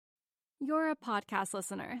You're a podcast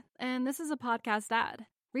listener, and this is a podcast ad.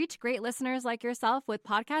 Reach great listeners like yourself with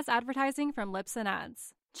podcast advertising from Libsyn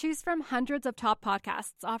Ads. Choose from hundreds of top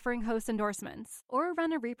podcasts offering host endorsements, or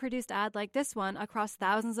run a reproduced ad like this one across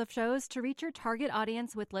thousands of shows to reach your target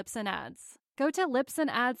audience with Libsyn Ads. Go to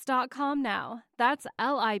libsynads.com now. That's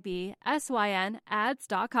LIBSYN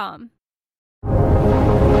ads.com.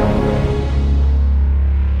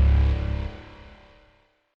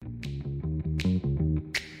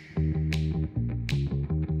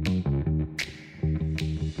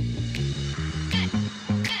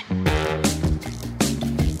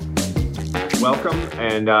 Welcome,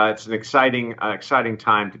 and it's an exciting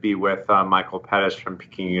time to be with Michael Pettis from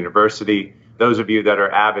Peking University. Those of you that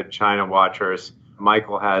are avid China watchers,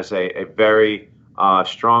 Michael has a very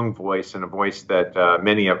strong voice, and a voice that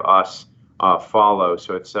many of us follow.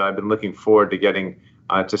 So I've been looking forward to getting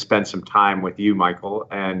to spend some time with you, Michael,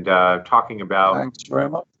 and talking about. Thanks very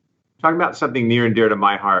much. Talking about something near and dear to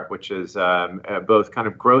my heart, which is both kind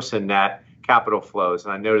of gross and net capital flows.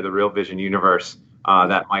 And I know to the Real Vision universe,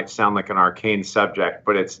 that might sound like an arcane subject,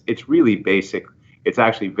 but it's really basic. It's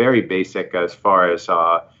actually very basic as far as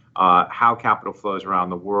how capital flows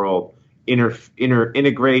around the world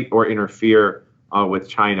integrate or interfere with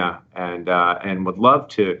China, and would love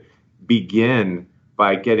to begin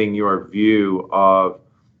by getting your view of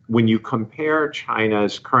when you compare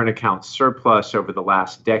China's current account surplus over the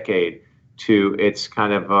last decade to its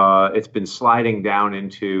kind of it's been sliding down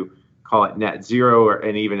into, call it net zero,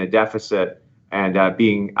 and even a deficit. And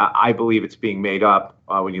I believe it's being made up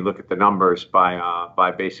when you look at the numbers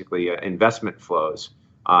by basically investment flows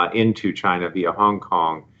into China via Hong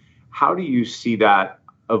Kong. How do you see that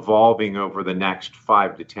evolving over the next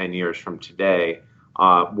 5 to 10 years from today?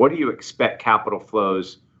 What do you expect capital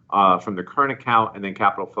flows from the current account and then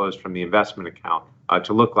capital flows from the investment account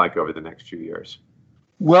to look like over the next few years?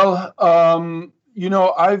 Well,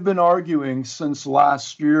 I've been arguing since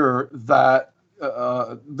last year that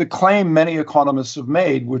the claim many economists have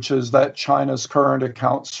made, which is that China's current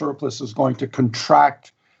account surplus is going to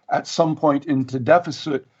contract at some point into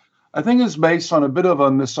deficit, I think is based on a bit of a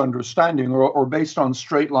misunderstanding or based on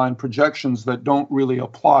straight line projections that don't really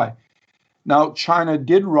apply. Now, China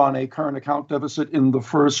did run a current account deficit in the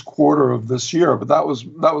first quarter of this year, but that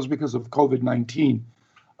was because of COVID-19.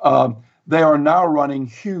 They are now running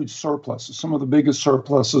huge surpluses, some of the biggest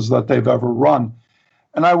surpluses that they've ever run.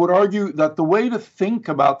 And I would argue that the way to think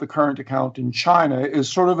about the current account in China is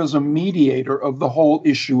sort of as a mediator of the whole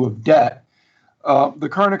issue of debt. The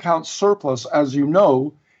current account surplus, as you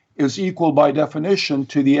know, is equal by definition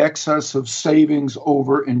to the excess of savings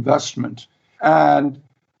over investment. And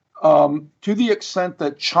to the extent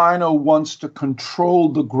that China wants to control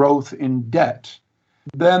the growth in debt,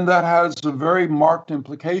 then that has a very marked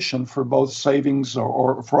implication for both savings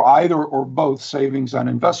or for either or both savings and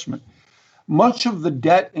investment. Much of the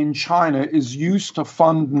debt in China is used to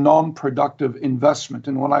fund non-productive investment.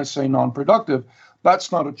 And when I say non-productive,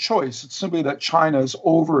 that's not a choice. It's simply that China is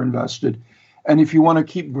overinvested. And if you want to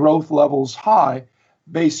keep growth levels high,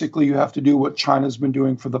 basically you have to do what China's been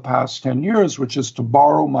doing for the past 10 years, which is to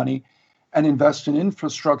borrow money and invest in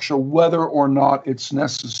infrastructure, whether or not it's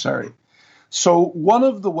necessary. So one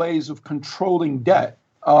of the ways of controlling debt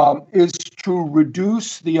is to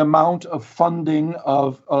reduce the amount of funding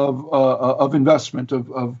of investment,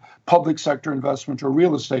 of public sector investment or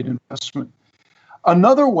real estate investment.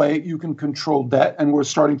 Another way you can control debt, and we're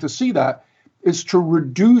starting to see that, is to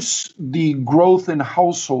reduce the growth in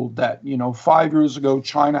household debt. 5 years ago,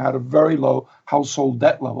 China had a very low household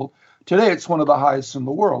debt level. Today, it's one of the highest in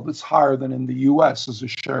the world. It's higher than in the US as a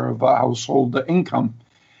share of household income.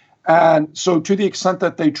 And so to the extent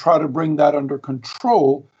that they try to bring that under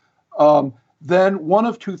control, then one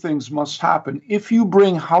of two things must happen. If you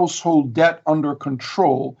bring household debt under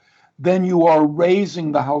control, then you are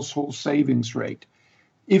raising the household savings rate.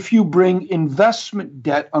 If you bring investment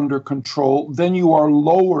debt under control, then you are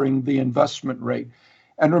lowering the investment rate.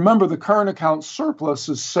 And remember, the current account surplus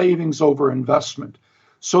is savings over investment.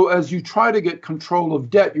 So as you try to get control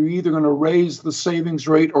of debt, you're either going to raise the savings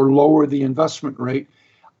rate or lower the investment rate.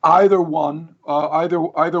 Either one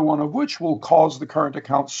of which will cause the current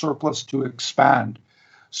account surplus to expand.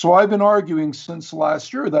 So I've been arguing since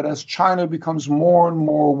last year that as China becomes more and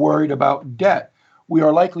more worried about debt, we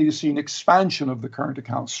are likely to see an expansion of the current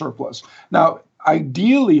account surplus. Now,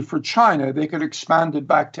 ideally for China, they could expand it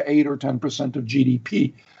back to 8 or 10% of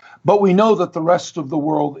GDP. But we know that the rest of the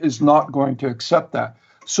world is not going to accept that.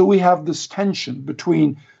 So we have this tension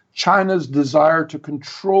between China's desire to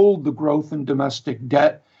control the growth in domestic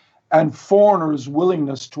debt and foreigners'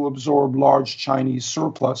 willingness to absorb large Chinese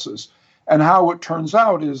surpluses. And how it turns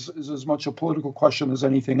out is as much a political question as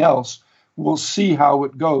anything else. We'll see how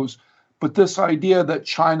it goes. But this idea that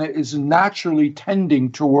China is naturally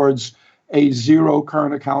tending towards a zero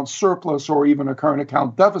current account surplus or even a current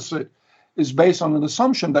account deficit is based on an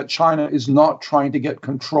assumption that China is not trying to get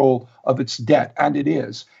control of its debt. And it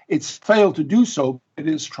is. It's failed to do so. It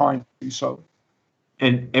is trying to do so.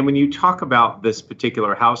 And when you talk about this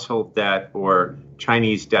particular household debt or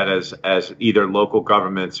Chinese debt as either local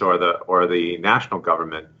governments or the national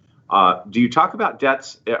government, do you talk about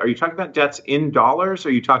debts? Are you talking about debts in dollars? Or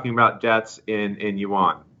are you talking about debts in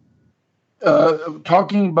yuan?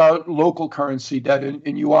 Talking about local currency debt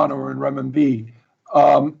in yuan or in renminbi.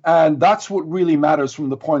 And that's what really matters from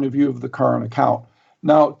the point of view of the current account.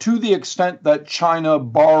 Now, to the extent that China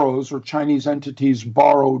borrows or Chinese entities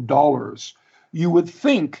borrow dollars, you would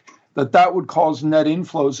think that that would cause net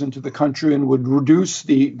inflows into the country and would reduce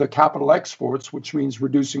the capital exports, which means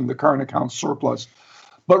reducing the current account surplus.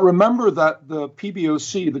 But remember that the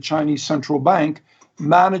PBOC, the Chinese central bank,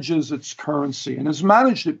 manages its currency and has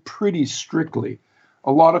managed it pretty strictly.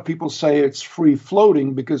 A lot of people say it's free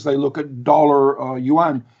floating because they look at dollar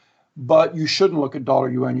yuan, but you shouldn't look at dollar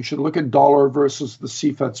yuan. You should look at dollar versus the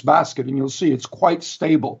CFETS basket, and you'll see it's quite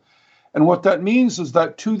stable. And what that means is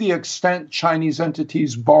that to the extent Chinese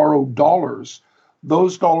entities borrow dollars,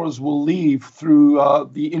 those dollars will leave through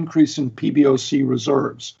the increase in PBOC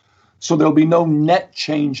reserves. So there'll be no net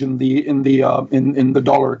change in the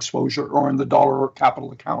dollar exposure or in the dollar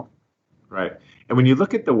capital account. Right. And when you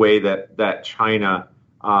look at the way that China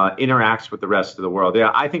interacts with the rest of the world,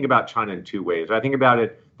 I think about China in two ways. I think about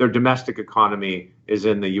it, their domestic economy is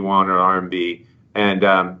in the yuan or RMB,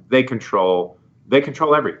 and they control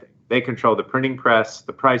everything. They control the printing press,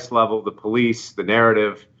 the price level, the police, the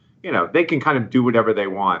narrative. They can kind of do whatever they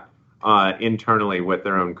want internally with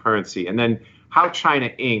their own currency. And then how China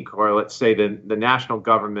Inc., or let's say the national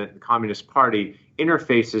government, the Communist Party,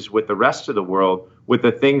 interfaces with the rest of the world with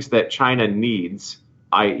the things that China needs,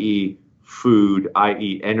 i.e. food,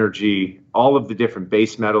 i.e. energy, all of the different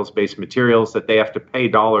base metals, base materials that they have to pay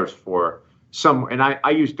dollars for. And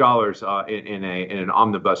I use dollars in an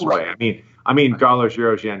omnibus right. way. I mean dollars,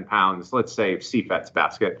 euros, yen, pounds, let's say CFETS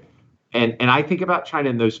basket. And I think about China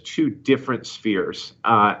in those two different spheres.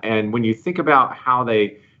 And when you think about how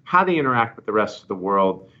they interact with the rest of the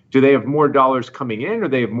world, do they have more dollars coming in or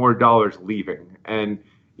they have more dollars leaving? And,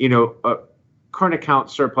 current account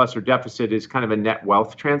surplus or deficit is kind of a net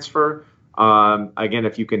wealth transfer. Again,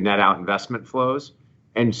 if you can net out investment flows.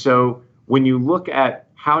 And so when you look at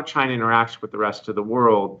how China interacts with the rest of the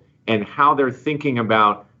world and how they're thinking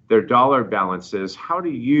about their dollar balances, how do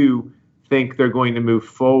you think they're going to move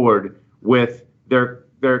forward with their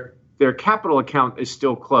capital account is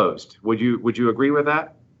still closed? Would you agree with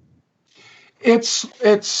that?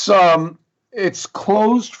 It's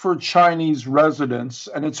closed for Chinese residents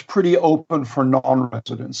and it's pretty open for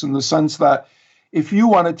non-residents in the sense that if you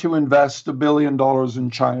wanted to invest $1 billion in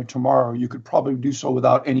China tomorrow, you could probably do so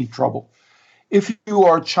without any trouble. If you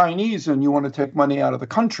are Chinese and you want to take money out of the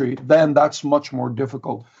country, then that's much more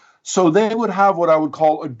difficult. So they would have what I would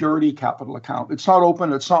call a dirty capital account. It's not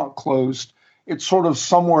open, it's not closed. It's sort of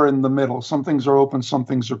somewhere in the middle. Some things are open, some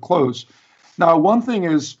things are closed. Now, one thing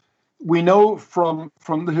is, we know from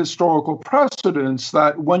the historical precedents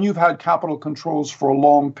that when you've had capital controls for a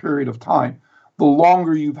long period of time, the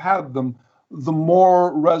longer you've had them, the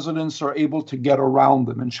more residents are able to get around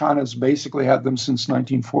them. And China's basically had them since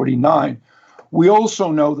 1949. We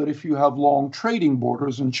also know that if you have long trading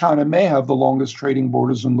borders, and China may have the longest trading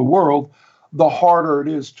borders in the world, the harder it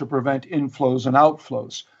is to prevent inflows and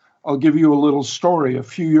outflows. I'll give you a little story. A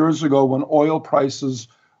few years ago, when oil prices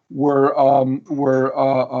were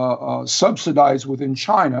subsidized within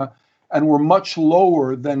China and were much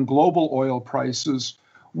lower than global oil prices,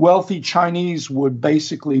 wealthy Chinese would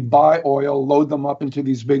basically buy oil, load them up into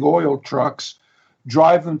these big oil trucks,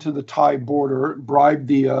 drive them to the Thai border, bribe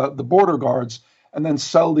the border guards, and then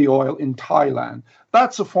sell the oil in Thailand.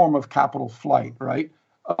 That's a form of capital flight, right?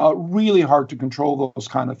 Really hard to control those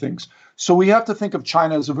kind of things. So we have to think of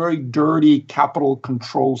China as a very dirty capital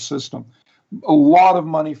control system. A lot of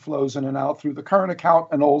money flows in and out through the current account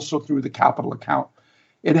and also through the capital account.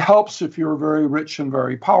 It helps if you're very rich and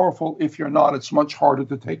very powerful. If you're not, it's much harder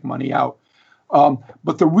to take money out.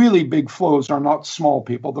 But the really big flows are not small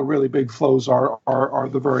people. The really big flows are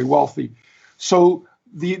the very wealthy. So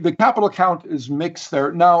the capital account is mixed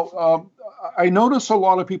there. Now, I notice a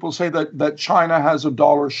lot of people say that China has a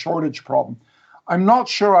dollar shortage problem. I'm not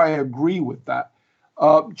sure I agree with that.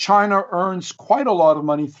 China earns quite a lot of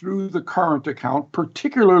money through the current account,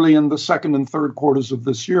 particularly in the second and third quarters of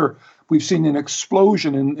this year. We've seen an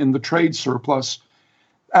explosion in the trade surplus.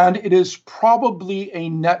 And it is probably a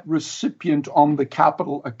net recipient on the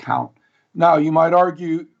capital account. Now, you might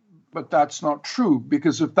argue, but that's not true,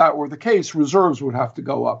 because if that were the case, reserves would have to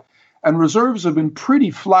go up. And reserves have been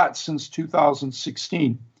pretty flat since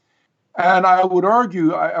 2016. And I would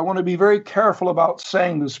argue, I want to be very careful about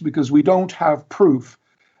saying this because we don't have proof.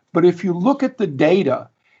 But if you look at the data,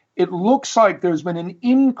 it looks like there's been an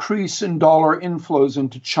increase in dollar inflows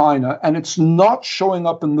into China, and it's not showing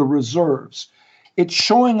up in the reserves. It's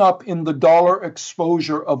showing up in the dollar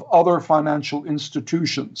exposure of other financial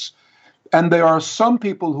institutions. And there are some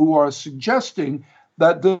people who are suggesting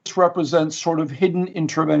that this represents sort of hidden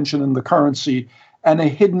intervention in the currency and a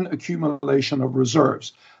hidden accumulation of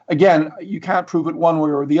reserves. Again, you can't prove it one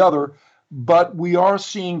way or the other, but we are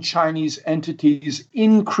seeing Chinese entities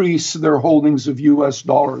increase their holdings of US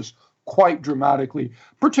dollars quite dramatically,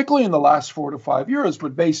 particularly in the last 4 to 5 years,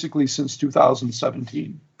 but basically since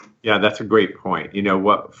 2017. Yeah, that's a great point. You know,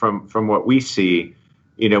 what from what we see,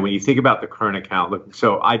 you know, when you think about the current account, look,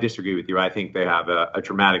 so I disagree with you. I think they have a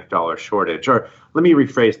dramatic dollar shortage. Or let me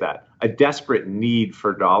rephrase that. A desperate need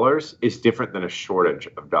for dollars is different than a shortage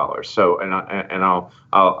of dollars. So, and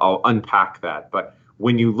I'll unpack that. But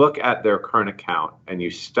when you look at their current account and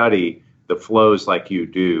you study the flows like you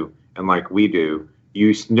do and like we do,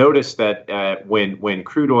 you notice that when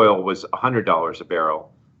crude oil was $100 a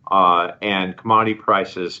barrel and commodity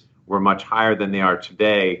prices were much higher than they are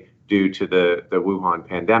today due to the Wuhan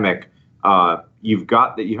pandemic, you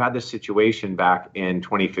had this situation back in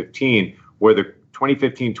 2015 where the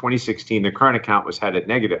 2015, 2016, the current account was headed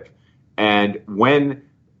negative. And when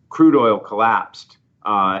crude oil collapsed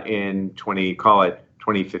in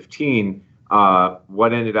 2015,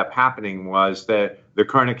 what ended up happening was that the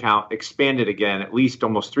current account expanded again, at least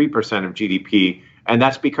almost 3% of GDP. And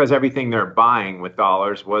that's because everything they're buying with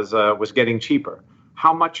dollars was getting cheaper.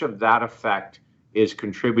 How much of that effect is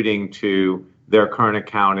contributing to their current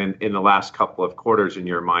account in the last couple of quarters in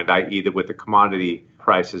your mind, i.e. with the commodity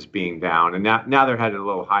prices being down? And now they're headed a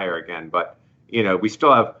little higher again. But, you know, we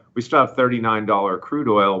still have $39 crude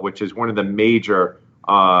oil, which is one of the major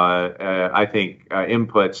I think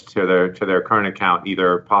inputs to their current account,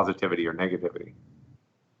 either positivity or negativity.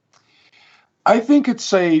 I think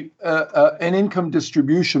it's an income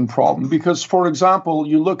distribution problem because, for example,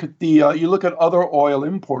 you look at other oil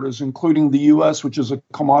importers, including the U.S., which is a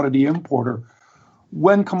commodity importer.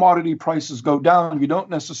 When commodity prices go down, you don't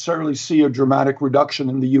necessarily see a dramatic reduction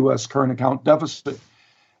in the U.S. current account deficit.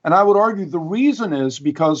 And I would argue the reason is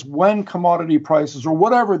because when commodity prices or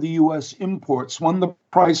whatever the U.S. imports, when the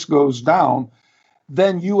price goes down,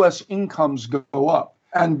 then U.S. incomes go up.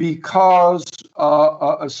 And because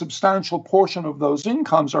a substantial portion of those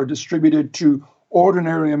incomes are distributed to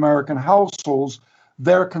ordinary American households,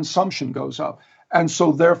 their consumption goes up. And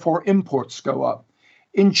so therefore imports go up.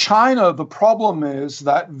 In China, the problem is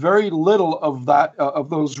that very little of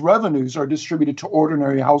those revenues are distributed to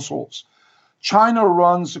ordinary households. China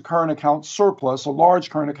runs a current account surplus, a large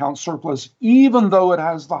current account surplus, even though it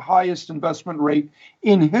has the highest investment rate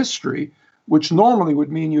in history, which normally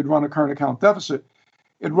would mean you'd run a current account deficit.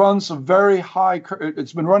 It runs a very high,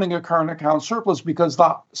 it's been running a current account surplus because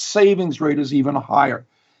the savings rate is even higher.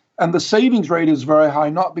 And the savings rate is very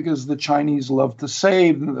high, not because the Chinese love to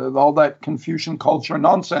save, all that Confucian culture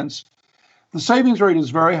nonsense. The savings rate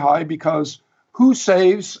is very high because who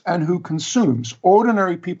saves and who consumes?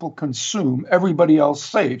 Ordinary people consume, everybody else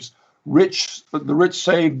saves. The rich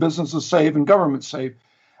save, businesses save, and governments save.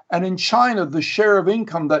 And in China, the share of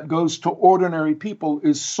income that goes to ordinary people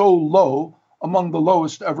is so low, among the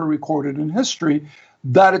lowest ever recorded in history,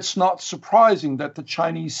 that it's not surprising that the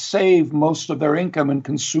Chinese save most of their income and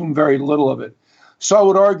consume very little of it. So I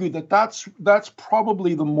would argue that that's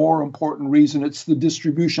probably the more important reason. It's the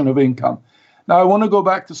distribution of income. Now, I want to go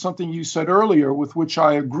back to something you said earlier, with which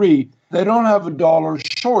I agree. They don't have a dollar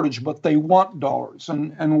shortage, but they want dollars.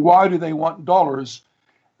 And why do they want dollars?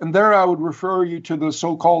 And there I would refer you to the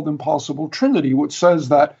so-called impossible trinity, which says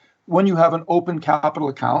that when you have an open capital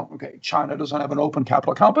account, okay, China doesn't have an open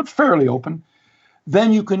capital account, but fairly open,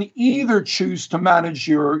 then you can either choose to manage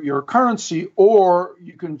your currency or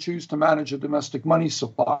you can choose to manage a domestic money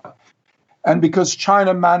supply. And because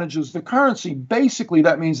China manages the currency, basically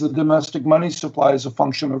that means the domestic money supply is a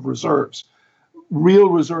function of reserves, real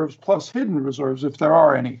reserves plus hidden reserves, if there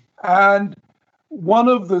are any. And one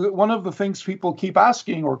of the things people keep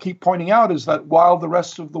asking or keep pointing out is that while the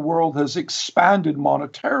rest of the world has expanded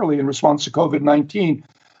monetarily in response to COVID-19,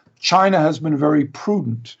 China has been very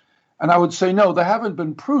prudent. And I would say, no, they haven't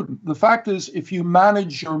been prudent. The fact is, if you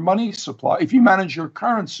manage your money supply, if you manage your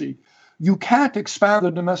currency, you can't expand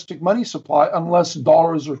the domestic money supply unless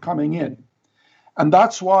dollars are coming in. And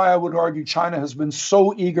that's why I would argue China has been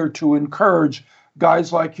so eager to encourage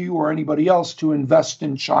guys like you or anybody else to invest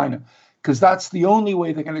in China, because that's the only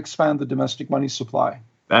way they can expand the domestic money supply.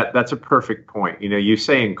 That's a perfect point. You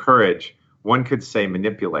say encourage, one could say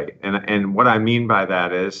manipulate. And what I mean by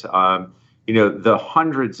that is, the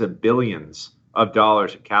hundreds of billions of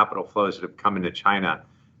dollars of capital flows that have come into China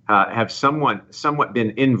have somewhat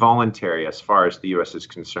been involuntary as far as the U.S. is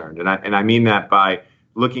concerned. And I mean that by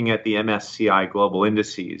looking at the MSCI global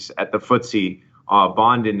indices, at the FTSE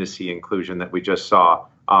bond indice inclusion that we just saw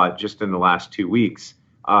just in the last 2 weeks.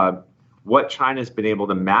 What China's been able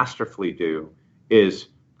to masterfully do is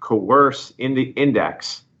coerce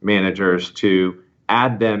index managers to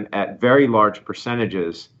add them at very large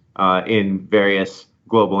percentages in various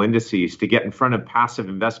global indices to get in front of passive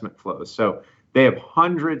investment flows. So they have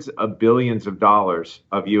hundreds of billions of dollars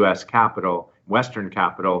of U.S. capital, Western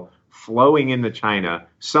capital, flowing into China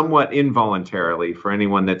somewhat involuntarily for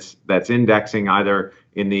anyone that's indexing either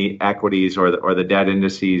in the equities or the debt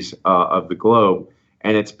indices of the globe.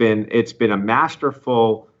 And it's been a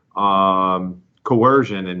masterful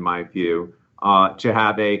coercion, in my view, to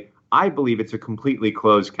have I believe it's a completely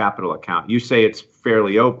closed capital account. You say it's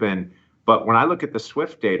fairly open, but when I look at the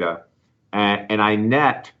SWIFT data and I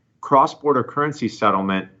net cross-border currency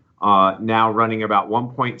settlement now running about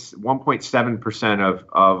 1.7%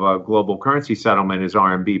 of global currency settlement is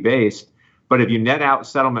RMB based. But if you net out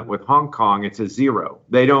settlement with Hong Kong, it's a zero.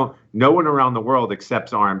 No one around the world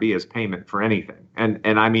accepts RMB as payment for anything. And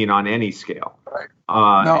I mean on any scale.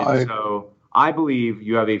 Right. So I believe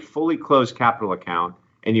you have a fully closed capital account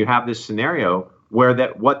and you have this scenario where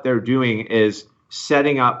what they're doing is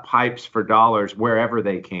setting up pipes for dollars wherever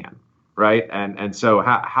they can. Right. And so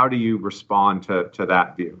how do you respond to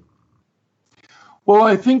that view? Well,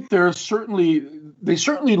 I think they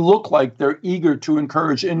certainly look like they're eager to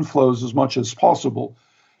encourage inflows as much as possible.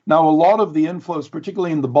 Now, a lot of the inflows,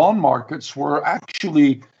 particularly in the bond markets, were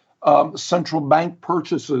actually central bank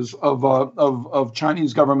purchases of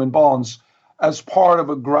Chinese government bonds as part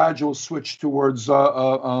of a gradual switch towards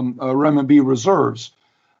renminbi reserves.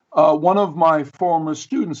 One of my former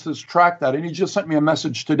students has tracked that, and he just sent me a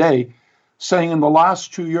message today saying in the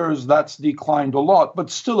last 2 years that's declined a lot, but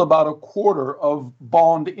still about a quarter of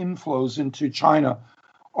bond inflows into China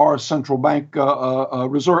are central bank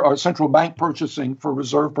central bank purchasing for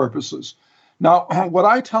reserve purposes. Now, what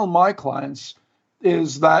I tell my clients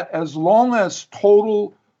is that as long as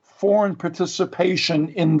total foreign participation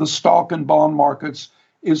in the stock and bond markets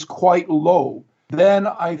is quite low, then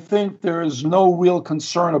I think there is no real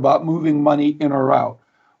concern about moving money in or out.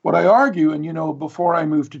 What I argue, and before I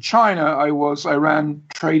moved to China, I ran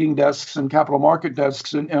trading desks and capital market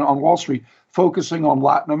desks on Wall Street, focusing on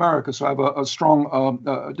Latin America. So I have a strong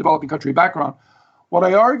developing country background. What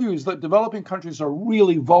I argue is that developing countries are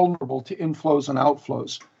really vulnerable to inflows and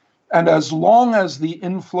outflows. And as long as the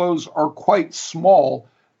inflows are quite small,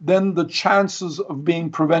 then the chances of being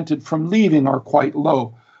prevented from leaving are quite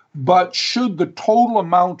low. But should the total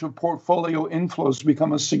amount of portfolio inflows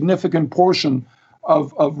become a significant portion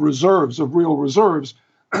of reserves, of real reserves,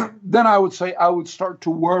 then I would say I would start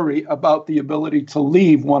to worry about the ability to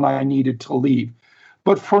leave when I needed to leave.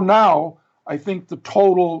 But for now, I think the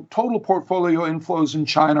total portfolio inflows in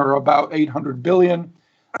China are about 800 billion.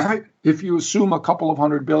 If you assume a couple of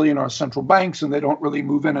 100 billion are central banks and they don't really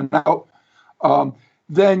move in and out,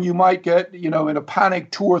 then you might get, in a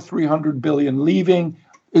panic, 200 or 300 billion leaving.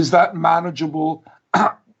 Is that manageable?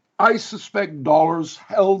 I suspect dollars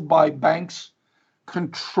held by banks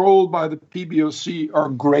controlled by the PBOC are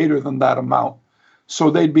greater than that amount. So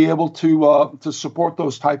they'd be able to support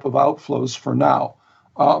those type of outflows for now.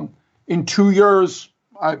 In 2 years,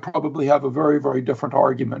 I probably have a very, very different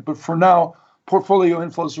argument. But for now, portfolio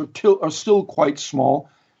inflows are still quite small,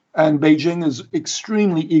 and Beijing is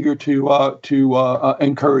extremely eager to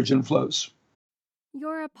encourage inflows.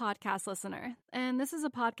 You're a podcast listener, and this is a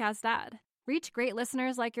podcast ad. Reach great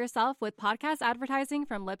listeners like yourself with podcast advertising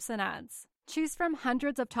from Libsyn Ads. Choose from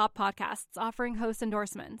hundreds of top podcasts offering host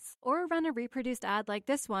endorsements, or run a reproduced ad like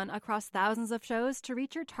this one across thousands of shows to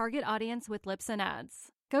reach your target audience with Libsyn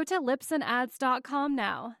Ads. Go to libsynads.com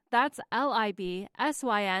now. That's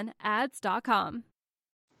LIBSYN ads.com.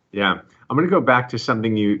 Yeah, I'm going to go back to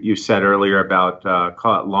something you said earlier about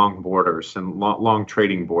call it long borders and long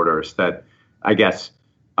trading borders that I guess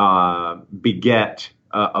beget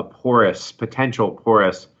a potential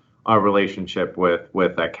porous relationship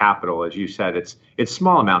with capital. As you said, it's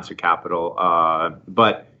small amounts of capital,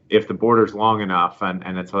 but if the border's long enough and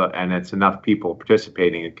it's enough people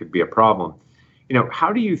participating, it could be a problem.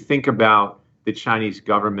 How do you think about the Chinese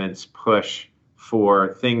government's push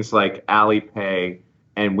for things like Alipay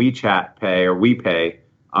and WeChat Pay or WePay,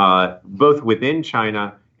 both within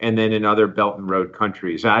China and then in other Belt and Road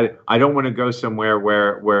countries? I don't want to go somewhere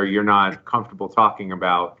where you're not comfortable talking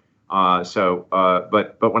about.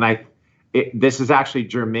 But when this is actually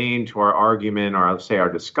germane to our argument, or I'll say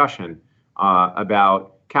our discussion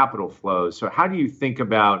about capital flows. So how do you think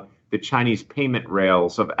about the Chinese payment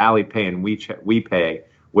rails of Alipay and WePay,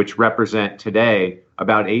 which represent today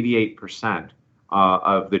about 88%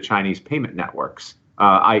 of the Chinese payment networks,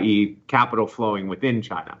 i.e., capital flowing within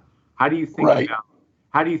China? How do you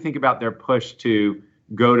think about their push to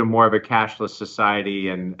go to more of a cashless society,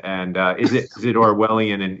 and is it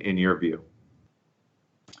Orwellian in your view?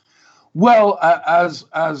 Well, as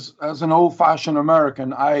an old-fashioned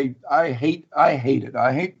American, I hate it.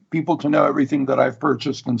 I hate people to know everything that I've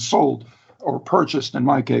purchased and sold, or purchased in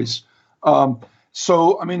my case.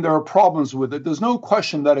 So, I mean, there are problems with it. There's no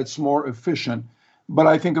question that it's more efficient, but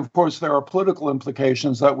I think, of course, there are political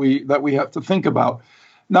implications that we have to think about.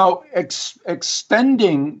 Now,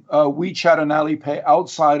 extending WeChat and Alipay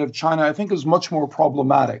outside of China, I think, is much more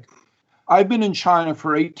problematic. I've been in China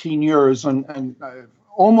for 18 years, and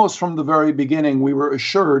almost from the very beginning, we were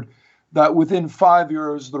assured that within 5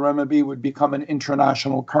 years, the renminbi would become an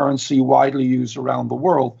international currency widely used around the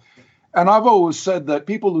world. And I've always said that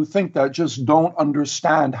people who think that just don't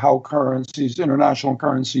understand how currencies, international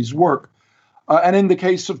currencies, work. And in the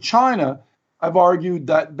case of China, I've argued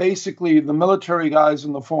that basically the military guys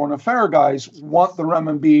and the foreign affairs guys want the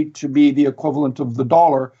renminbi to be the equivalent of the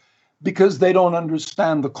dollar because they don't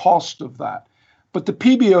understand the cost of that. But the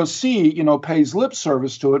PBOC, pays lip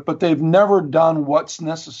service to it, but they've never done what's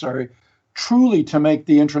necessary truly to make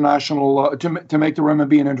the international to make the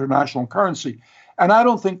renminbi an international currency. And I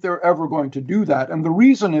don't think they're ever going to do that. And the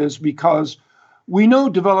reason is because we know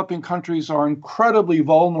developing countries are incredibly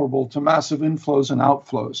vulnerable to massive inflows and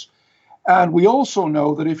outflows. And we also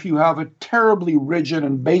know that if you have a terribly rigid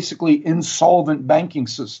and basically insolvent banking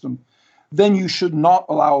system, then you should not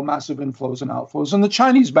allow massive inflows and outflows. And the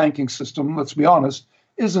Chinese banking system, let's be honest,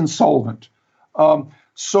 is insolvent.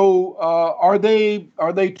 So are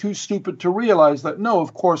they too stupid to realize that? No,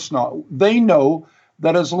 of course not. They know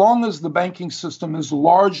that as long as the banking system is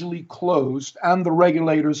largely closed and the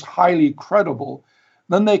regulators highly credible,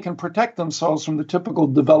 then they can protect themselves from the typical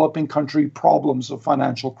developing country problems of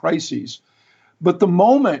financial crises. But the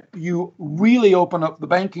moment you really open up the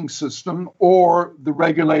banking system or the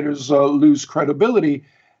regulators lose credibility,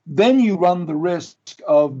 then you run the risk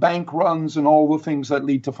of bank runs and all the things that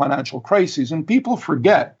lead to financial crises. And people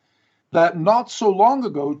forget that not so long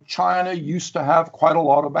ago, China used to have quite a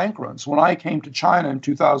lot of bank runs. When I came to China in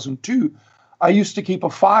 2002, I used to keep a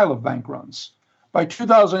file of bank runs. By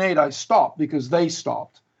 2008, I stopped because they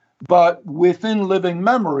stopped. But within living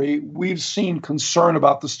memory, we've seen concern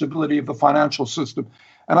about the stability of the financial system.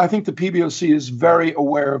 And I think the PBOC is very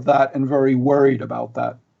aware of that and very worried about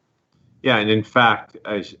that. Yeah, and in fact,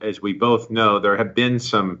 as we both know, there have been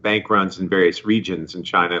some bank runs in various regions in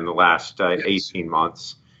China in the last 18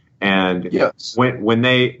 months. And yes.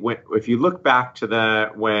 If you look back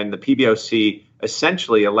to when the PBOC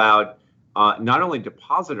essentially allowed not only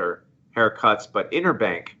depositor haircuts, but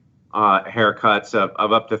interbank haircuts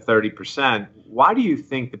of up to 30%, why do you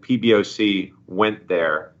think the PBOC went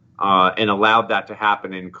there and allowed that to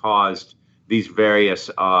happen and caused these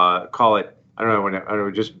various, call it,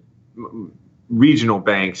 just regional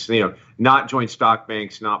banks, not joint stock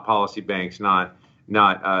banks, not policy banks, not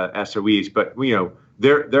SOEs, but,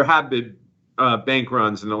 there have been bank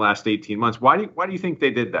runs in the last 18 months. Why do you think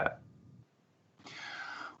they did that?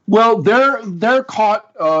 Well, they're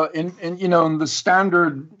caught in the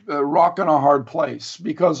standard rock and a hard place,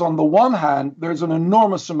 because on the one hand, there's an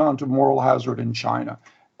enormous amount of moral hazard in China.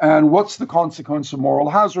 And what's the consequence of moral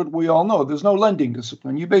hazard? We all know there's no lending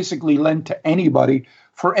discipline. You basically lend to anybody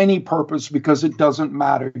for any purpose because it doesn't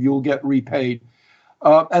matter. You'll get repaid.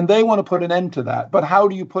 And they want to put an end to that. But how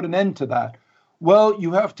do you put an end to that? Well,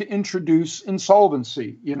 you have to introduce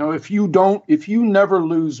insolvency. If you never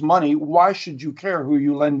lose money, why should you care who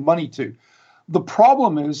you lend money to? The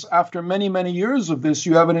problem is, after many, many years of this,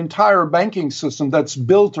 you have an entire banking system that's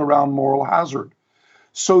built around moral hazard.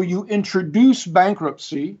 So you introduce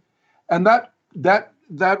bankruptcy, and that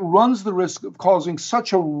runs the risk of causing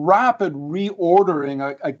such a rapid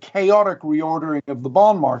reordering, a chaotic reordering of the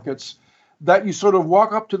bond markets, that you sort of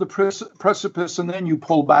walk up to the precipice and then you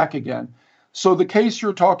pull back again. So the case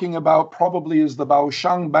you're talking about probably is the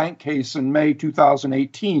Baoshang Bank case in May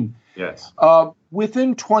 2018. Yes.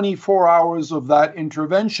 Within 24 hours of that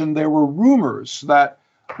intervention, there were rumors that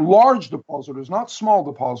large depositors, not small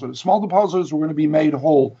depositors were going to be made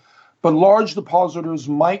whole, but large depositors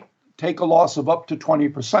might take a loss of up to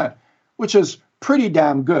 20%, which is pretty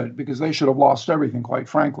damn good because they should have lost everything, quite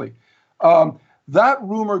frankly. That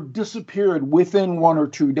rumor disappeared within 1 or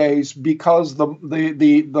 2 days because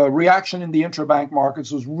the reaction in the interbank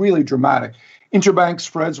markets was really dramatic. Interbank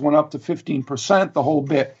spreads went up to 15%, the whole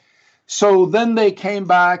bit. So then they came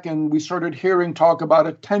back and we started hearing talk about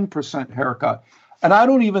a 10% haircut. And I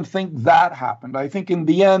don't even think that happened. I think in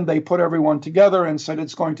the end, they put everyone together and said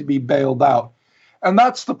it's going to be bailed out. And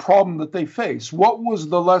that's the problem that they face. What was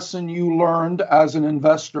the lesson you learned as an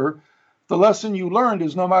investor? The lesson you learned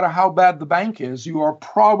is no matter how bad the bank is, you are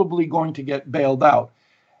probably going to get bailed out.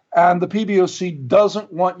 And the PBOC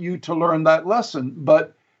doesn't want you to learn that lesson.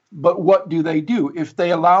 But what do? If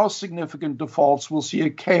they allow significant defaults, we'll see a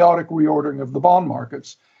chaotic reordering of the bond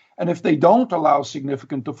markets. And if they don't allow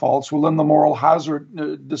significant defaults, well, then the moral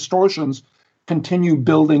hazard distortions continue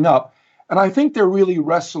building up. And I think they're really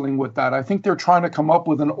wrestling with that. I think they're trying to come up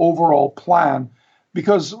with an overall plan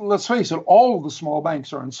because, let's face it, all of the small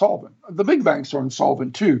banks are insolvent. The big banks are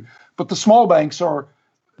insolvent too, but the small banks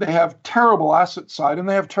they have terrible asset side and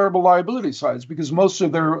they have terrible liability sides because most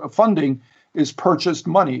of their funding is purchased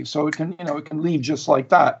money. So it can leave just like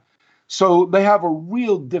that. So they have a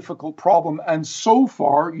real difficult problem. And so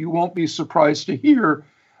far, you won't be surprised to hear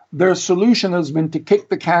their solution has been to kick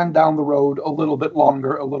the can down the road a little bit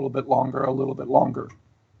longer, a little bit longer, a little bit longer.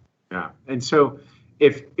 Yeah. And so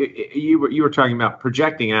if you were talking about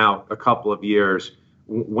projecting out a couple of years,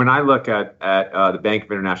 when I look at the Bank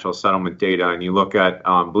of International Settlement data and you look at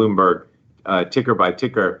Bloomberg ticker by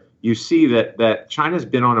ticker, you see that China's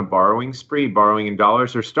been on a borrowing spree, borrowing in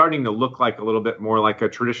dollars. They're starting to look like a little bit more like a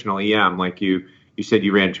traditional EM, like you said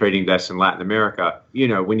you ran trading desks in Latin America.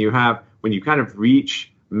 When you kind of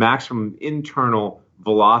reach maximum internal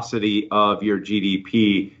velocity of your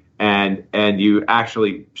GDP and you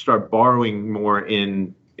actually start borrowing more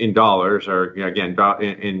in dollars or again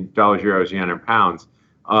in dollars, euros, yen, or pounds.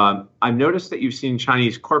 I've noticed that you've seen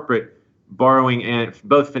Chinese corporate borrowing and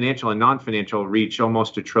both financial and non-financial reach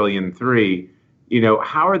almost $1.3 trillion.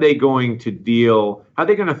 How are they going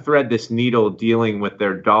to thread this needle dealing with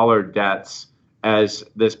their dollar debts as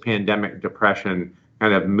this pandemic depression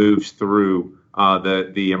kind of moves through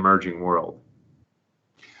the emerging world?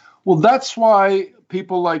 Well, that's why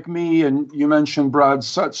people like me, and you mentioned Brad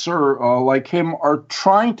Setzer, like him, are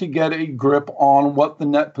trying to get a grip on what the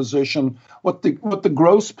net position, what the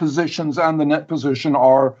gross positions and the net position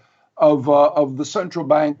are of the central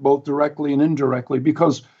bank, both directly and indirectly,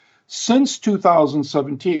 because since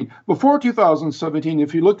 2017, before 2017,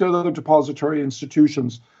 if you look at other depository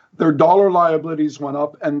institutions, their dollar liabilities went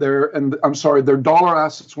up and their dollar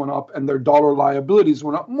assets went up and their dollar liabilities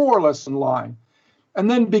went up more or less in line. And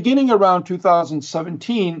then beginning around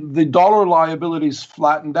 2017, the dollar liabilities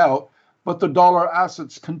flattened out, but the dollar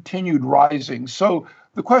assets continued rising. So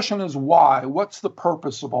the question is why? What's the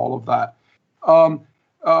purpose of all of that?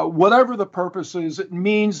 Whatever the purpose is, it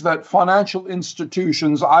means that financial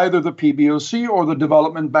institutions, either the PBOC or the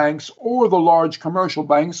development banks or the large commercial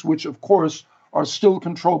banks, which of course are still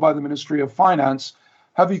controlled by the Ministry of Finance,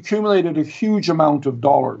 have accumulated a huge amount of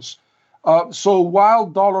dollars. So while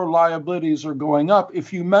dollar liabilities are going up,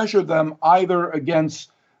 if you measure them either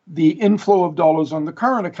against the inflow of dollars on the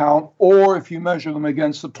current account or if you measure them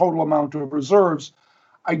against the total amount of reserves,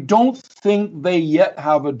 I don't think they yet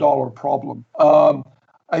have a dollar problem.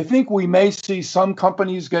 I think we may see some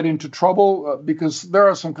companies get into trouble because there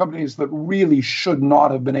are some companies that really should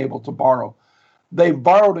not have been able to borrow. They've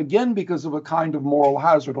borrowed again because of a kind of moral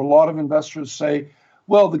hazard. A lot of investors say,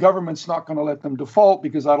 well, the government's not going to let them default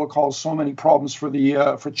because that'll cause so many problems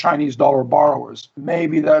for Chinese dollar borrowers.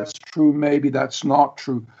 Maybe that's true, maybe that's not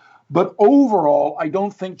true. But overall, I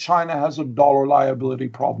don't think China has a dollar liability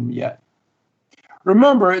problem yet.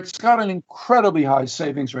 Remember, it's got an incredibly high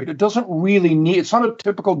savings rate. It doesn't really it's not a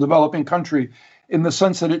typical developing country in the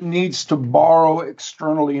sense that it needs to borrow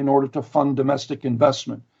externally in order to fund domestic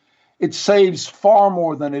investment. It saves far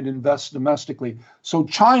more than it invests domestically. So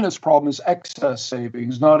China's problem is excess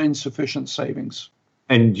savings, not insufficient savings.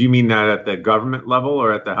 And do you mean that at the government level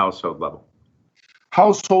or at the household level?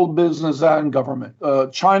 Household, business, and government.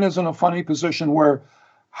 China's in a funny position where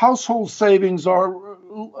household savings are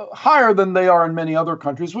higher than they are in many other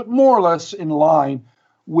countries, but more or less in line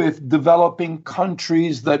with developing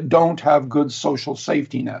countries that don't have good social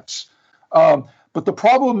safety nets. But the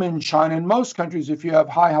problem in China, in most countries, if you have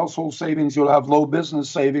high household savings, you'll have low business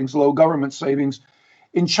savings, low government savings.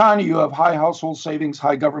 In China, you have high household savings,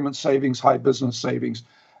 high government savings, high business savings.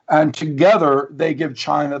 And together, they give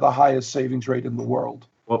China the highest savings rate in the world.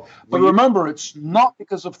 Well, but remember, it's not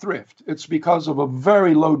because of thrift. It's because of a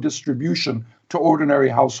very low distribution to ordinary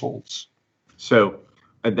households. So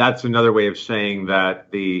that's another way of saying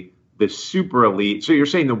that the super elite. So you're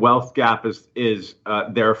saying the wealth gap is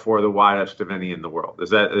therefore the widest of any in the world. Is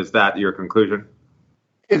that your conclusion?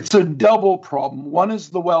 It's a double problem. One is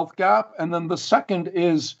the wealth gap, and then the second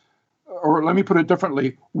is, or let me put it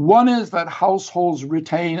differently. One is that households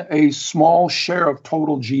retain a small share of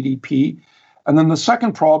total GDP. And then the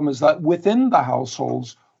second problem is that within the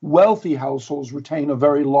households, wealthy households retain a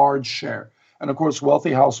very large share. And of course,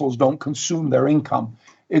 wealthy households don't consume their income.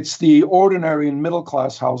 It's the ordinary and middle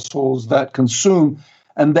class households that consume,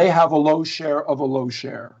 and they have a low share of a low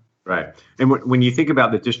share. Right. And when you think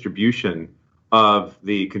about the distribution of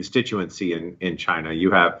the constituency in China,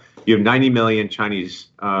 you have 90 million Chinese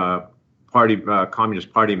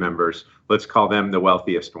Communist Party members. Let's call them the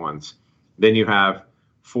wealthiest ones. Then you have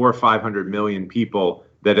 400 or 500 million people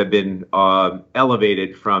that have been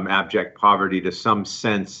elevated from abject poverty to some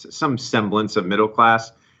semblance of middle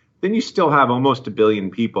class. Then you still have almost 1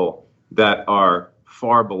 billion people that are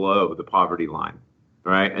far below the poverty line,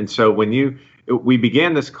 right? And so we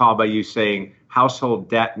began this call by you saying household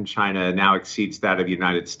debt in China now exceeds that of the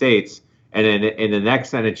United States. And in the next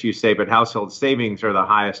sentence, you say, but household savings are the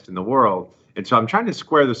highest in the world. And so I'm trying to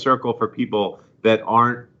square the circle for people that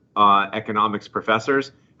aren't economics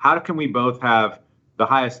professors. How can we both have the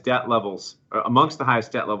highest debt levels, amongst the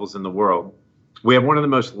highest debt levels in the world? We have one of the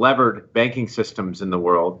most levered banking systems in the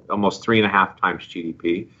world, almost 3.5 times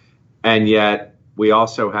GDP. And yet we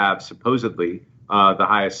also have supposedly the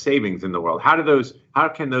highest savings in the world. How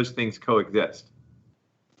can those things coexist?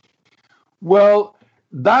 Well,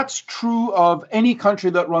 that's true of any country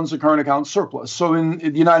that runs a current account surplus. So in the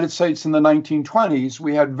United States in the 1920s,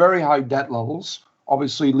 we had very high debt levels,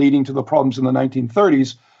 obviously leading to the problems in the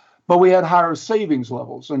 1930s, but we had higher savings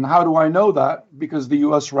levels. And how do I know that? Because the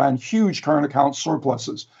US ran huge current account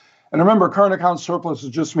surpluses. And remember, current account surpluses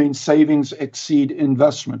just means savings exceed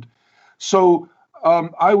investment. So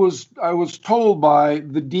I was told by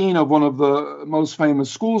the dean of one of the most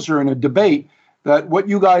famous schools here in a debate that what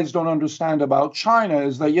you guys don't understand about China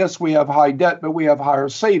is that, yes, we have high debt, but we have higher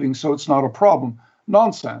savings, so it's not a problem.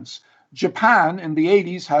 Nonsense. Japan in the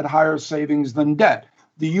 80s had higher savings than debt.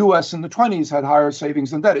 The US in the 20s had higher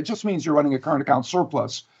savings than debt. It just means you're running a current account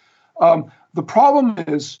surplus. The problem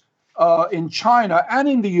is in China and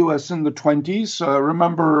in the US in the 20s,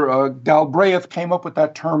 remember Galbraith came up with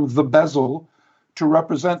that term, the bezel, to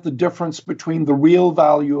represent the difference between the real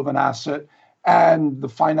value of an asset and the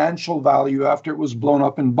financial value after it was blown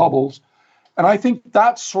up in bubbles. And I think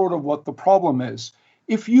that's sort of what the problem is.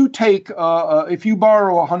 If you if you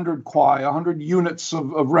borrow 100 kwai, 100 units of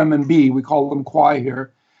renminbi, we call them kwai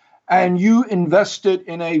here, and you invest it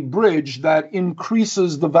in a bridge that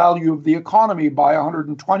increases the value of the economy by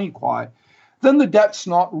 120 kwai, then the debt's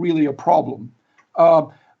not really a problem.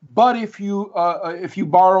 But if you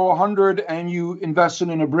borrow 100 and you invest it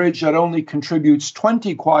in a bridge that only contributes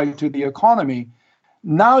 20 kwai to the economy,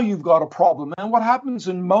 now you've got a problem. And what happens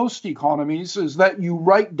in most economies is that you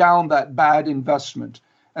write down that bad investment.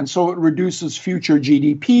 And so it reduces future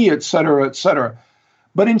GDP, et cetera, et cetera.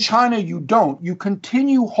 But in China, you don't. You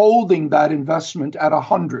continue holding that investment at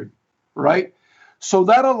 100, right? So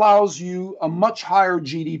that allows you a much higher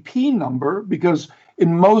GDP number because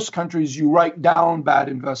in most countries, you write down bad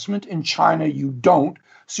investment. In China, you don't.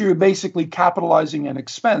 So you're basically capitalizing an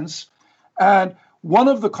expense. And one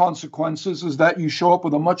of the consequences is that you show up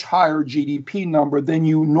with a much higher GDP number than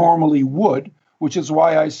you normally would, which is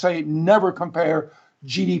why I say never compare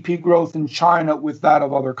GDP growth in China with that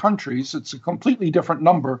of other countries. It's a completely different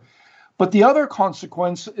number. But the other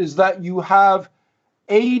consequence is that you have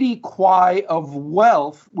 80 kwai of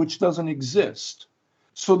wealth, which doesn't exist.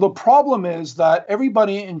 So the problem is that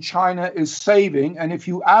everybody in China is saving, and if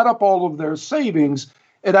you add up all of their savings,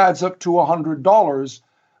 it adds up to $100.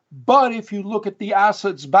 But if you look at the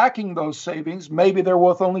assets backing those savings, maybe they're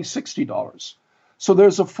worth only $60. So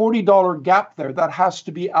there's a $40 gap there that has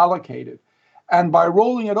to be allocated. And by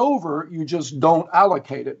rolling it over, you just don't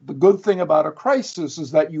allocate it. The good thing about a crisis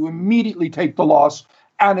is that you immediately take the loss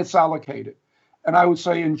and it's allocated. And I would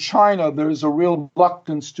say in China, there's a real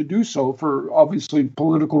reluctance to do so for obviously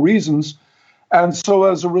political reasons. And so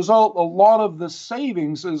as a result, a lot of the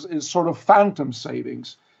savings is sort of phantom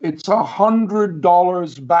savings. It's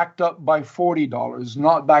 $100 backed up by $40,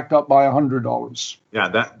 not backed up by $100.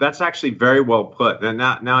 Yeah, that's actually very well put. And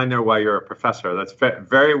now I know why you're a professor. That's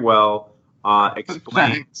very well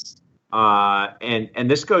explained. Thanks. And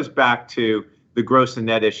this goes back to the gross and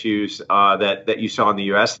net issues that you saw in the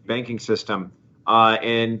U.S. banking system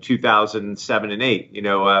in 2007 and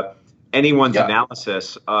 8. Anyone's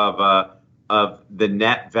analysis of the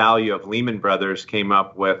net value of Lehman Brothers came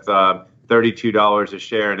up with $32 a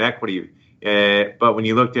share in equity. But when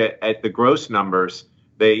you looked at the gross numbers,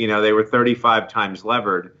 they were 35 times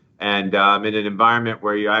levered. And in an environment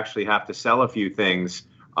where you actually have to sell a few things,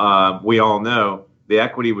 we all know the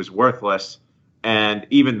equity was worthless, and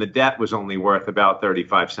even the debt was only worth about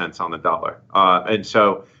 35 cents on the dollar. And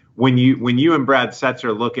so when you and Brad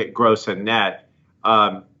Setzer look at gross and net,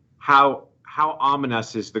 how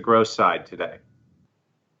ominous is the gross side today?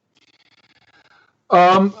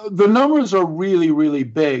 The numbers are really, really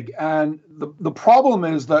big. And the problem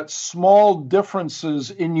is that small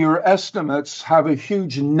differences in your estimates have a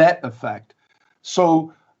huge net effect.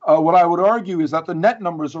 So what I would argue is that the net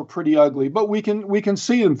numbers are pretty ugly, but we can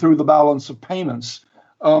see them through the balance of payments.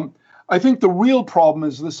 I think the real problem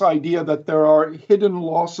is this idea that there are hidden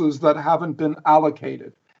losses that haven't been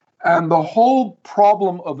allocated. And the whole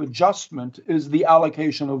problem of adjustment is the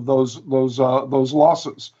allocation of those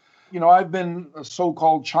losses. I've been a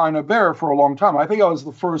so-called China bear for a long time. I think I was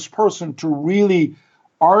the first person to really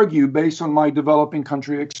argue, based on my developing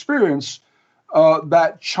country experience,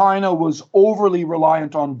 that China was overly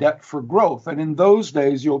reliant on debt for growth. And in those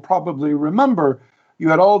days, you'll probably remember, you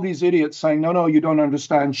had all these idiots saying, no, you don't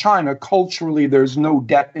understand China. Culturally, there's no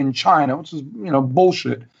debt in China, which is,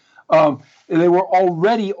 bullshit. They were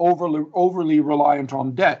already overly reliant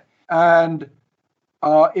on debt. And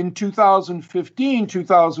in 2015,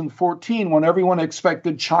 2014, when everyone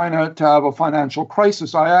expected China to have a financial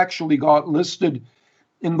crisis, I actually got listed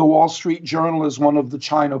in the Wall Street Journal as one of the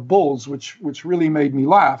China bulls, which really made me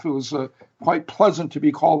laugh. It was quite pleasant to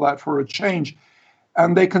be called that for a change.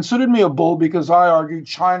 And they considered me a bull because I argued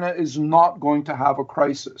China is not going to have a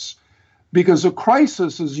crisis. Because a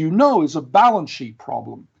crisis, as you know, is a balance sheet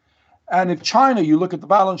problem. And if China, you look at the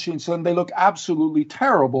balance sheets and they look absolutely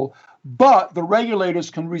terrible, but the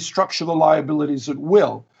regulators can restructure the liabilities at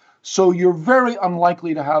will. So you're very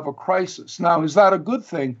unlikely to have a crisis. Now, is that a good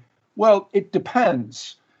thing? Well, it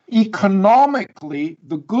depends. Economically,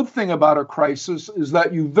 the good thing about a crisis is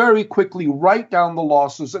that you very quickly write down the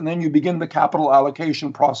losses and then you begin the capital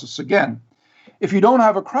allocation process again. If you don't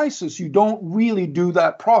have a crisis, you don't really do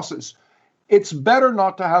that process. It's better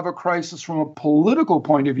not to have a crisis from a political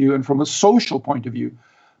point of view and from a social point of view.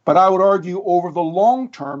 But I would argue over the long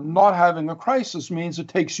term, not having a crisis means it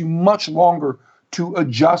takes you much longer to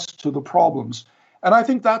adjust to the problems. And I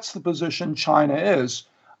think that's the position China is.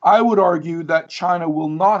 I would argue that China will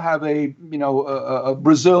not have a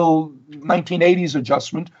Brazil 1980s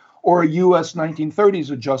adjustment or a US 1930s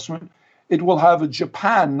adjustment. It will have a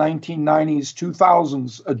Japan 1990s,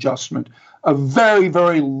 2000s adjustment, a very,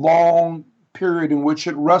 very long period in which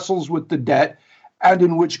it wrestles with the debt and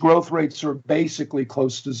in which growth rates are basically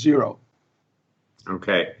close to zero.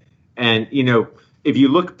 Okay. And, if you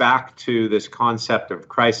look back to this concept of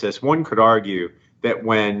crisis, one could argue that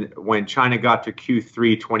when China got to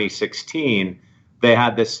Q3 2016, they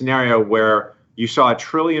had this scenario where you saw $1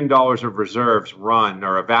 trillion of reserves run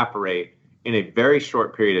or evaporate in a very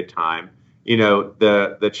short period of time.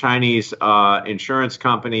 The Chinese insurance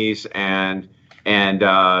companies and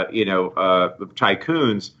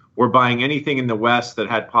tycoons were buying anything in the West that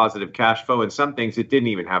had positive cash flow, and some things that didn't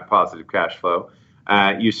even have positive cash flow.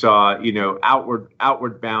 You saw,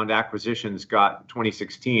 outward bound acquisitions got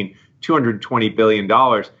 2016 $220 billion,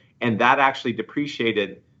 and that actually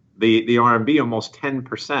depreciated the RMB almost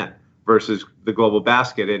 10% versus the global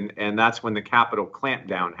basket, and that's when the capital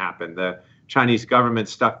clampdown happened. The Chinese government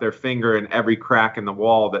stuck their finger in every crack in the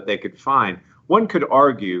wall that they could find. One could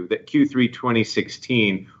argue that Q3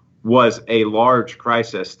 2016 was a large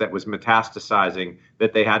crisis that was metastasizing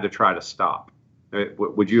that they had to try to stop.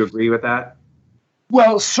 Would you agree with that?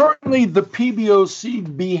 Well, certainly the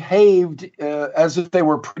PBOC behaved as if they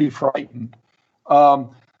were pretty frightened.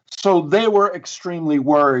 So they were extremely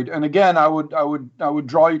worried. And again, I would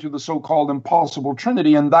draw you to the so-called impossible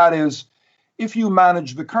trinity, and that is, if you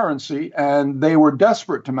manage the currency, and they were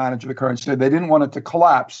desperate to manage the currency, they didn't want it to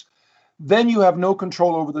collapse, then you have no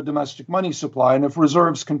control over the domestic money supply. And if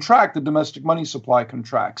reserves contract, the domestic money supply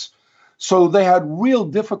contracts. So they had real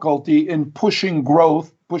difficulty in pushing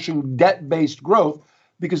growth, pushing debt-based growth,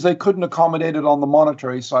 because they couldn't accommodate it on the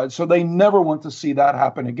monetary side. So they never want to see that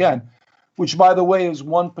happen again, which, by the way, is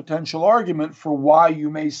one potential argument for why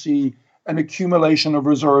you may see an accumulation of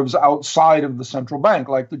reserves outside of the central bank,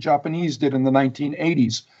 like the Japanese did in the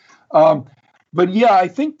 1980s. But yeah, I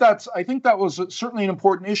think that was certainly an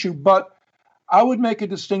important issue. But I would make a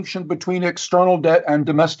distinction between external debt and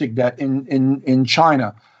domestic debt in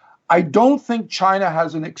China. I don't think China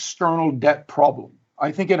has an external debt problem.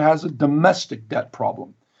 I think it has a domestic debt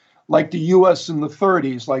problem, like the US in the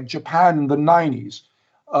 30s, like Japan in the 90s.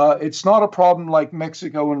 It's not a problem like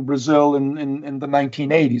Mexico and Brazil in the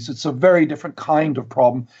 1980s. It's a very different kind of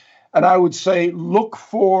problem. And I would say look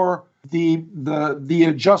for the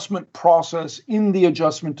adjustment process in the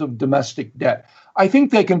adjustment of domestic debt. I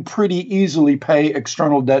think they can pretty easily pay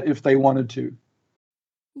external debt if they wanted to.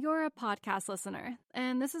 You're a podcast listener,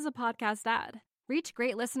 and this is a podcast ad. Reach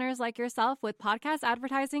great listeners like yourself with podcast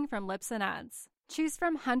advertising from Libsyn Ads. Choose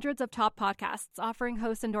from hundreds of top podcasts offering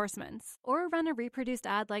host endorsements, or run a reproduced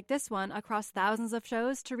ad like this one across thousands of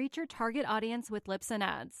shows to reach your target audience with Libsyn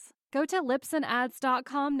Ads. Go to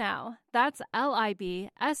libsynads.com now. That's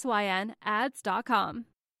LIBSYN ads.com.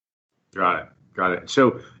 Got it.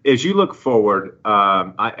 So as you look forward,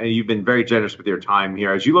 you've been very generous with your time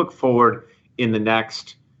here. As you look forward in the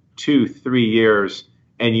next 2-3 years,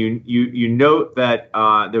 and you note that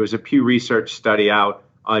there was a Pew Research study out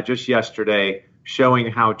just yesterday showing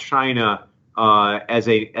how China, as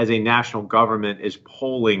a national government, is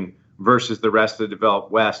polling versus the rest of the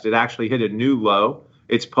developed West. It actually hit a new low.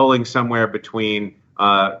 It's polling somewhere between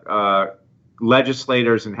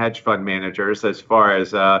legislators and hedge fund managers as far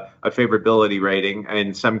as a favorability rating.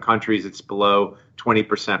 In some countries, it's below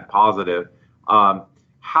 20% positive.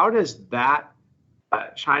 How does that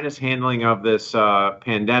China's handling of this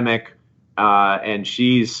pandemic and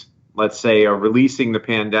Xi's, let's say, releasing the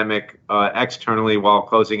pandemic externally while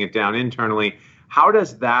closing it down internally, how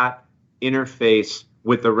does that interface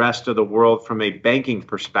with the rest of the world from a banking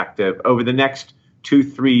perspective over the next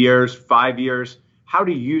 2-3 years, 5 years? How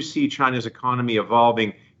do you see China's economy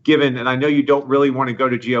evolving, given, and I know you don't really want to go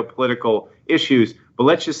to geopolitical issues, but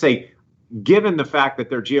let's just say, given the fact that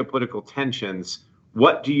there are geopolitical tensions,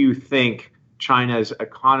 what do you think China's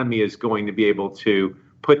economy is going to be able to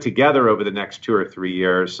put together over the next 2 or 3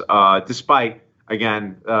 years, despite,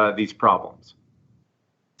 again, these problems?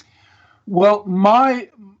 Well,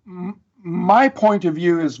 my point of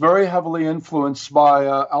view is very heavily influenced by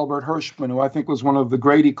Albert Hirschman, who I think was one of the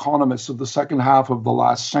great economists of the second half of the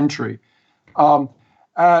last century. And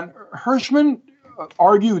Hirschman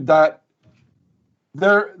argued that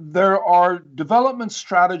there are development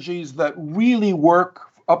strategies that really work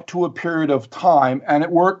up to a period of time, and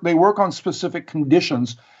they work on specific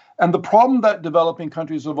conditions. And the problem that developing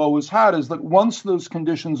countries have always had is that once those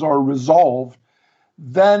conditions are resolved,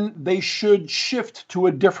 then they should shift to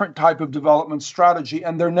a different type of development strategy,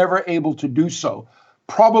 and they're never able to do so,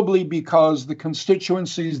 probably because the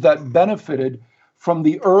constituencies that benefited from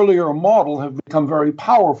the earlier model have become very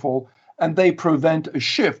powerful, and they prevent a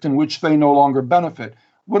shift in which they no longer benefit.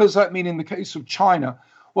 What does that mean in the case of China?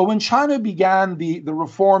 Well, when China began the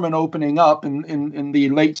reform and opening up in the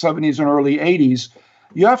late 70s and early 80s,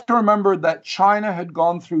 you have to remember that China had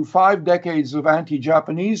gone through 5 decades of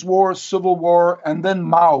anti-Japanese war, civil war, and then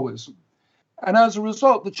Maoism. And as a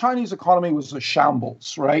result, the Chinese economy was a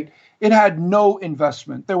shambles, right? It had no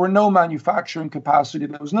investment. There were no manufacturing capacity.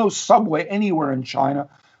 There was no subway anywhere in China.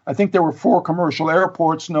 I think there were 4 commercial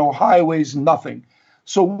airports, no highways, nothing.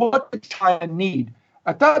 So what did China need?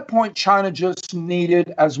 At that point, China just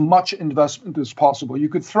needed as much investment as possible. You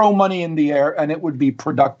could throw money in the air and it would be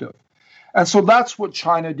productive. And so that's what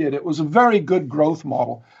China did. It was a very good growth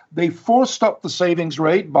model. They forced up the savings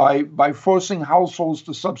rate by forcing households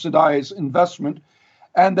to subsidize investment.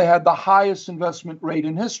 And they had the highest investment rate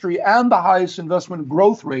in history and the highest investment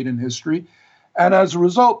growth rate in history. And as a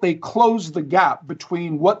result, they closed the gap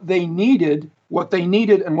between what they needed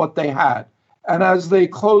and what they had. And as they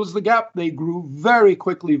closed the gap, they grew very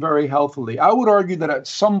quickly, very healthily. I would argue that at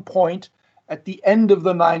some point at the end of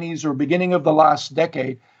the 90s or beginning of the last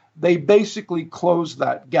decade, they basically closed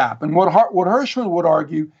that gap. And what Hirschman would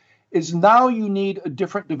argue is now you need a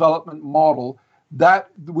different development model,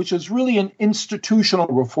 which is really an institutional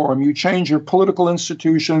reform. You change your political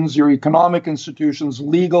institutions, your economic institutions,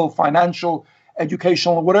 legal, financial,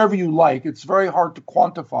 educational, whatever you like. It's very hard to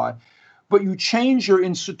quantify. But you change your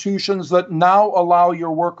institutions that now allow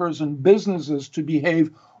your workers and businesses to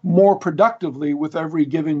behave more productively with every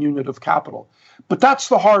given unit of capital. But that's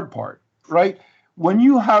the hard part, right? When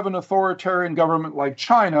you have an authoritarian government like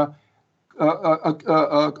China,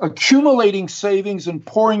 accumulating savings and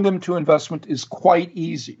pouring them to investment is quite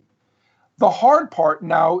easy. The hard part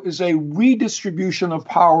now is a redistribution of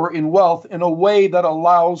power in wealth in a way that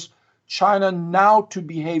allows China now to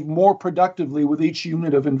behave more productively with each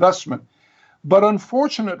unit of investment. But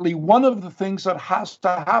unfortunately, one of the things that has to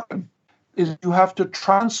happen is you have to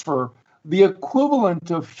transfer the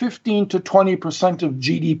equivalent of 15 to 20% of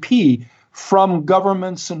GDP from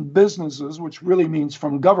governments and businesses, which really means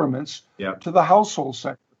from governments, to the household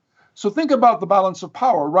sector. So think about the balance of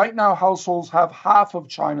power. Right now, households have half of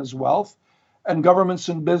China's wealth, and governments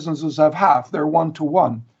and businesses have half. They're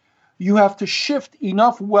 1-to-1. You have to shift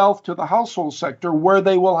enough wealth to the household sector where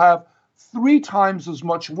they will have 3 times as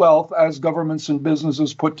much wealth as governments and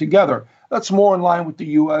businesses put together. That's more in line with the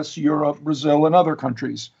US, Europe, Brazil, and other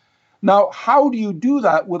countries. Now, how do you do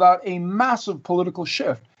that without a massive political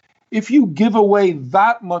shift? If you give away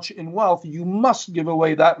that much in wealth, you must give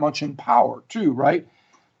away that much in power too, right?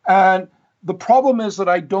 And the problem is that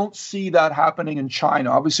I don't see that happening in China.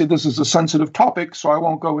 Obviously, this is a sensitive topic, so I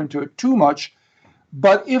won't go into it too much.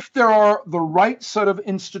 But if there are the right set of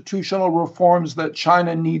institutional reforms that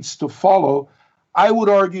China needs to follow, I would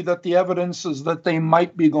argue that the evidence is that they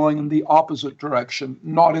might be going in the opposite direction,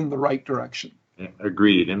 not in the right direction.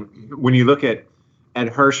 Agreed. And when you look at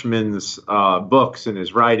Hirschman's books and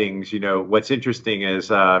his writings, what's interesting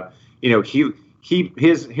is,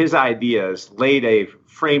 his ideas laid a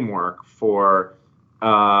framework for,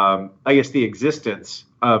 I guess, the existence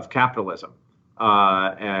of capitalism,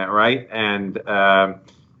 right? And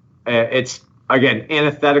it's, again,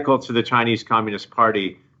 antithetical to the Chinese Communist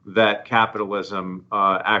Party that capitalism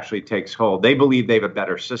actually takes hold. They believe they have a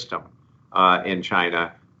better system in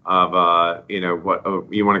China of,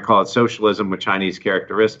 what you want to call it, socialism with Chinese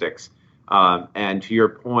characteristics. And to your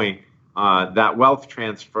point, that wealth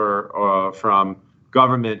transfer from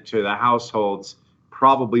government to the households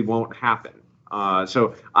probably won't happen.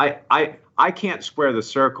 So I can't square the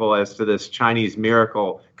circle as to this Chinese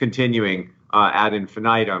miracle continuing ad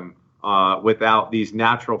infinitum without these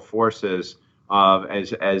natural forces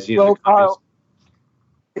as you know. Kyle,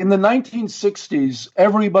 in the 1960s,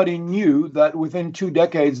 everybody knew that within 2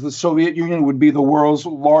 decades, the Soviet Union would be the world's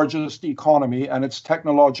largest economy and it's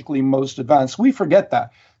technologically most advanced. We forget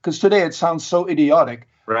that because today it sounds so idiotic.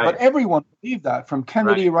 Right. But everyone believed that, from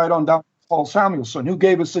Kennedy right on down to Paul Samuelson, who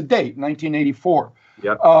gave us a date, 1984.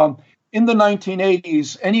 Yep. In the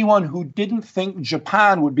 1980s, anyone who didn't think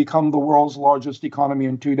Japan would become the world's largest economy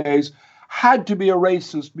in 2 days had to be a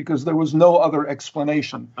racist because there was no other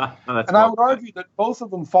explanation. And I would argue that both of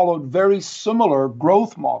them followed very similar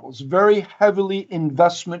growth models, very heavily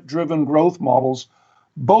investment-driven growth models.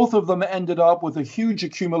 Both of them ended up with a huge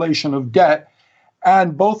accumulation of debt,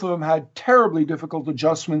 and both of them had terribly difficult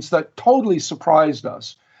adjustments that totally surprised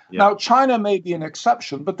us. Yeah. Now, China may be an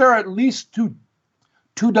exception, but there are at least two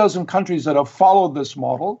dozen countries that have followed this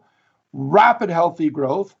model. Rapid healthy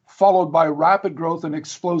growth, followed by rapid growth and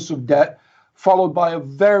explosive debt, followed by a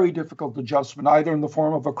very difficult adjustment, either in the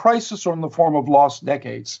form of a crisis or in the form of lost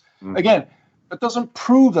decades. Mm-hmm. Again, that doesn't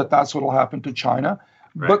prove that that's what will happen to China,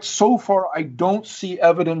 right. But so far I don't see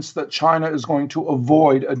evidence that China is going to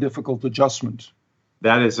avoid a difficult adjustment.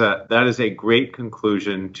 That is a great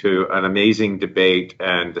conclusion to an amazing debate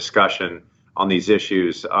and discussion on these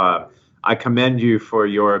issues. I commend you for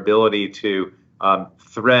your ability to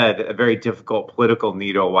thread a very difficult political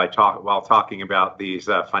needle while talking about these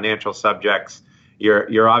financial subjects.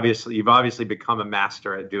 You've obviously become a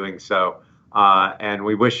master at doing so, and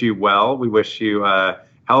we wish you well. We wish you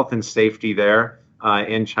health and safety there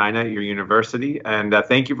in China at your university, and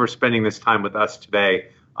thank you for spending this time with us today.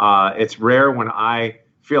 It's rare when I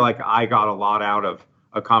feel like I got a lot out of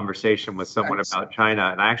a conversation with someone about China,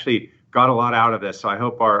 and I actually got a lot out of this. So I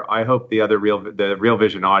hope the Real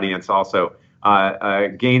Vision audience also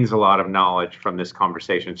gains a lot of knowledge from this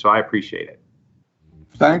conversation. So I appreciate it.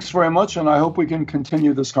 Thanks very much, and I hope we can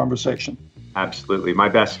continue this conversation. Absolutely. My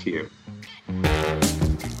best to you.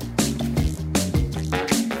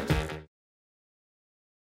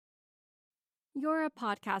 You're a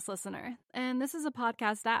podcast listener, and this is a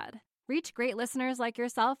podcast ad. Reach great listeners like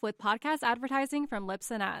yourself with podcast advertising from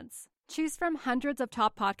Libsyn Ads. Choose from hundreds of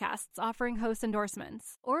top podcasts offering host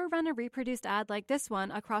endorsements, or run a reproduced ad like this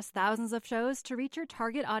one across thousands of shows to reach your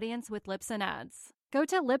target audience with Libsyn Ads. Go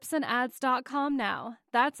to libsynads.com now.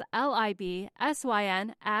 That's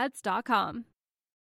LIBSYN ads.com.